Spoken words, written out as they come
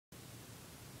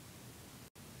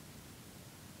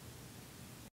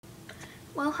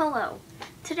Well, hello.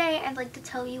 Today I'd like to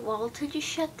tell you all to just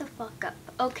shut the fuck up,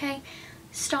 okay?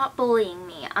 Stop bullying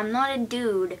me. I'm not a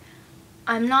dude.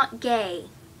 I'm not gay.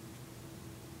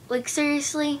 Like,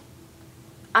 seriously?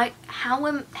 How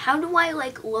do I,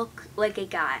 look like a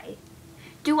guy?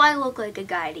 Do I look like a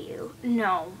guy to you?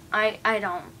 No, I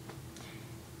don't.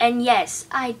 And yes,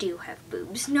 I do have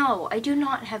boobs. No, I do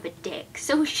not have a dick.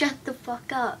 So shut the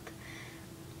fuck up.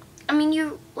 I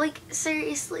mean,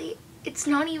 seriously, it's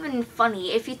not even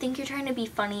funny. If you think you're trying to be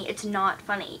funny, it's not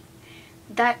funny.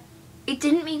 It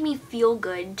didn't make me feel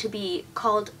good to be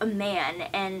called a man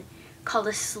and called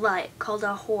a slut, called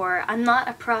a whore. I'm not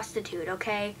a prostitute,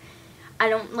 okay? I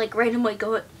don't, randomly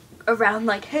go around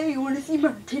like, hey, you wanna see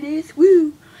my titties?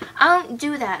 Woo! I don't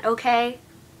do that, okay?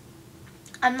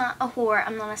 I'm not a whore,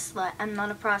 I'm not a slut, I'm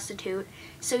not a prostitute,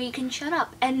 so you can shut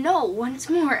up. And no, once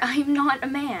more, I'm not a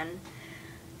man.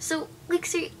 So,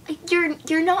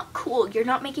 you're not cool. You're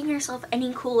not making yourself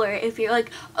any cooler if you're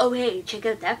like, oh hey, check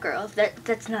out that girl.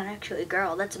 That's not actually a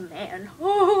girl, that's a man.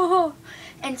 Oh.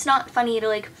 And it's not funny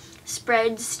to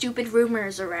spread stupid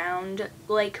rumors around.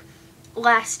 Like,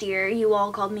 last year you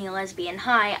all called me a lesbian.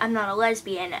 Hi, I'm not a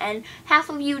lesbian, and half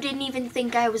of you didn't even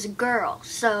think I was a girl,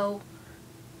 so...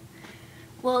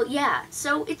 Well, yeah,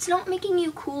 so it's not making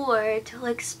you cooler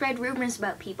to spread rumors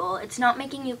about people. It's not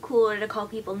making you cooler to call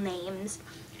people names.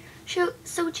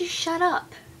 So just shut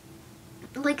up.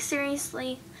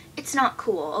 Seriously, it's not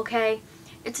cool, okay?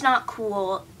 It's not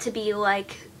cool to be,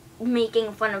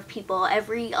 making fun of people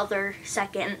every other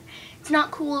second. It's not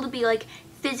cool to be,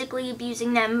 physically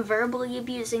abusing them, verbally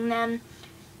abusing them.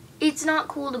 It's not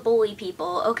cool to bully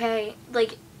people, okay?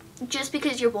 Just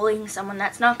because you're bullying someone,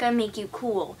 that's not gonna make you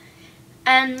cool.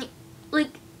 And,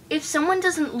 if someone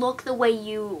doesn't look the way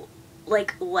you,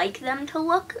 like them to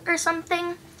look or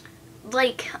something,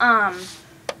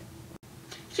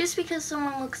 just because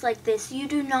someone looks like this, you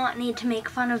do not need to make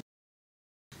fun of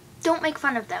them. Don't make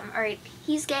fun of them, alright?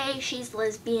 He's gay, she's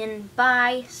lesbian,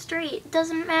 bi, straight,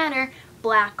 doesn't matter.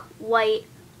 Black, white,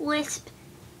 lisp,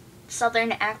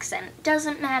 southern accent,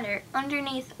 doesn't matter.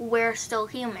 Underneath, we're still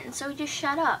human, so just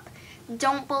shut up.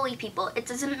 Don't bully people. It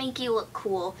doesn't make you look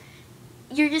cool.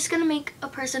 You're just gonna make a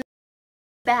person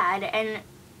bad, and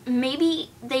maybe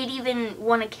they'd even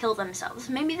want to kill themselves.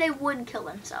 Maybe they would kill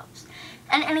themselves.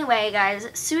 And anyway, guys,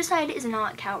 suicide is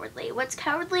not cowardly. What's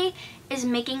cowardly is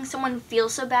making someone feel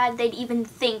so bad they'd even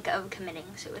think of committing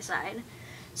suicide.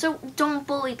 So don't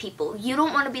bully people. You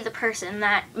don't want to be the person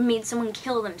that made someone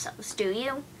kill themselves, do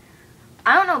you?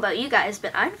 I don't know about you guys,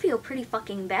 but I'd feel pretty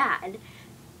fucking bad.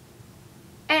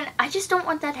 And I just don't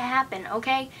want that to happen,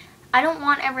 okay? I don't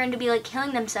want everyone to be,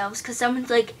 killing themselves because someone's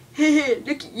like, hey,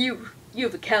 look at you. You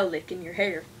have a cowlick in your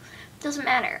hair. Doesn't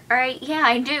matter, alright? Yeah,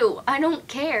 I do. I don't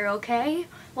care, okay?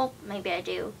 Well, maybe I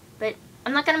do. But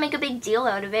I'm not going to make a big deal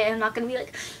out of it. I'm not going to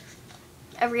be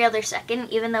every other second,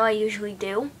 even though I usually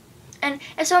do. And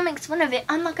if someone makes fun of it,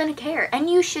 I'm not going to care. And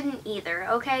you shouldn't either,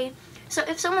 okay? So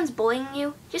if someone's bullying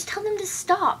you, just tell them to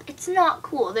stop. It's not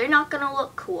cool. They're not going to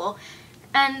look cool.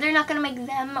 And they're not going to make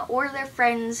them or their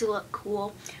friends look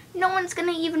cool. No one's going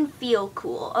to even feel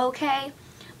cool, okay?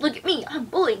 Look at me, I'm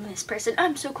bullying this person,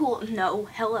 I'm so cool. No,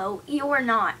 hello, you're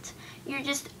not. You're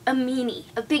just a meanie,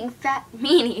 a big fat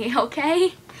meanie,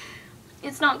 okay?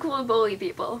 It's not cool to bully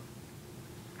people.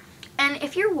 And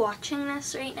if you're watching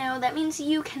this right now, that means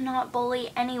you cannot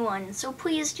bully anyone, so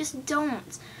please just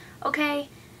don't, okay?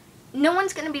 No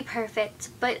one's gonna be perfect,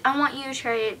 but I want you to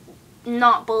try to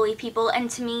not bully people,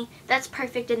 and to me, that's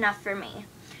perfect enough for me.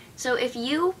 So if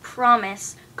you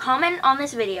promise, comment on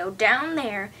this video down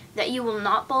there that you will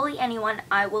not bully anyone,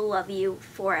 I will love you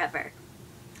forever.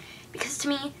 Because to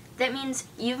me, that means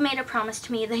you've made a promise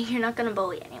to me that you're not going to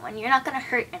bully anyone. You're not going to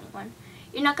hurt anyone.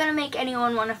 You're not going to make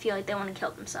anyone want to feel like they want to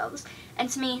kill themselves. And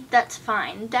to me, that's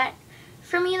fine.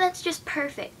 For me, that's just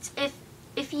perfect.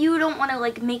 If you don't want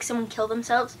to make someone kill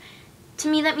themselves, to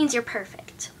me that means you're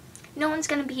perfect. No one's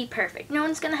going to be perfect. No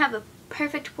one's going to have a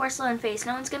perfect porcelain face.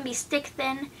 No one's going to be stick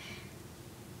thin.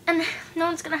 And no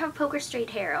one's going to have poker straight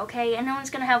hair, okay? And no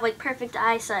one's going to have, perfect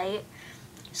eyesight.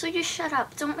 So just shut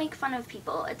up. Don't make fun of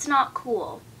people. It's not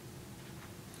cool.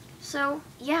 So,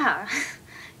 yeah.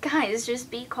 Guys, just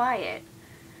be quiet.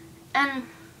 And,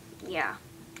 yeah.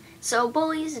 So,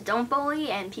 bullies, don't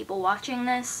bully, and people watching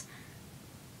this,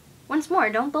 once more,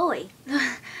 don't bully.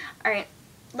 Alright,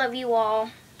 love you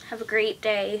all. Have a great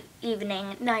day,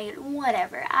 evening, night,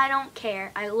 whatever. I don't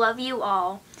care. I love you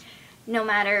all. No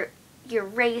matter your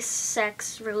race,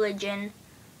 sex, religion.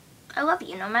 I love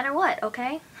you no matter what,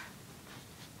 okay?